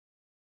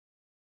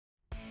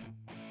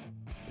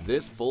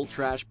This full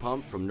trash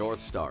pump from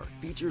NorthStar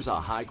features a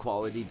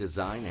high-quality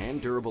design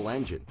and durable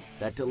engine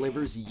that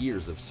delivers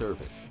years of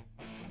service.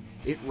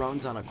 It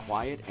runs on a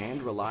quiet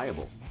and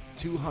reliable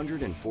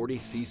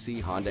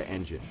 240cc Honda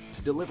engine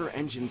to deliver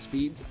engine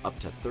speeds up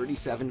to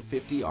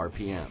 3750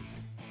 RPM.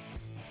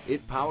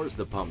 It powers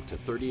the pump to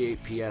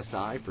 38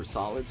 psi for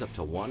solids up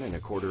to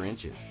 1¼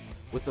 inches,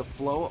 with a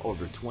flow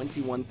over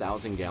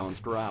 21,000 gallons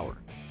per hour,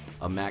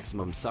 a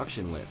maximum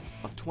suction lift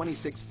of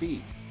 26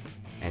 feet,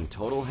 and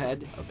total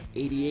head of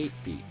 88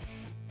 feet.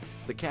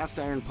 The cast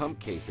iron pump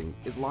casing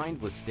is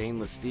lined with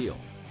stainless steel,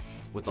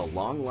 with a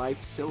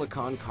long-life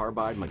silicon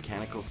carbide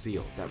mechanical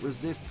seal that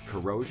resists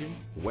corrosion,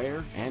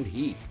 wear, and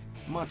heat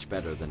much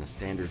better than a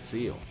standard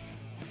seal.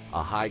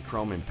 A high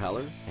chrome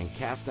impeller and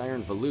cast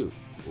iron volute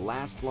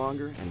last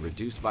longer and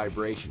reduce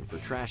vibration for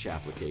trash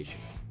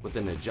applications, with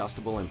an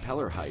adjustable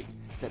impeller height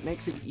that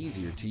makes it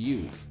easier to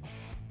use.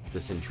 The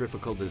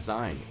centrifugal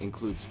design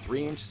includes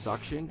 3-inch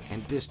suction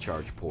and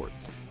discharge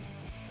ports.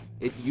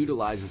 It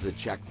utilizes a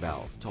check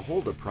valve to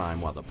hold a prime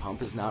while the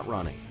pump is not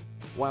running,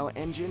 while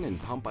engine and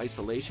pump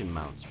isolation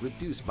mounts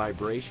reduce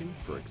vibration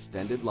for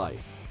extended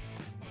life.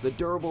 The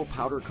durable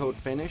powder coat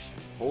finish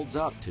holds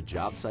up to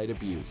job site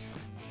abuse.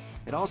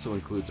 It also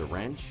includes a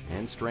wrench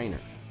and strainer.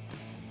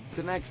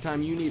 The next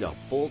time you need a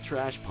full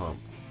trash pump,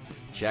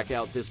 check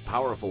out this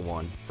powerful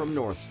one from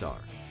NorthStar.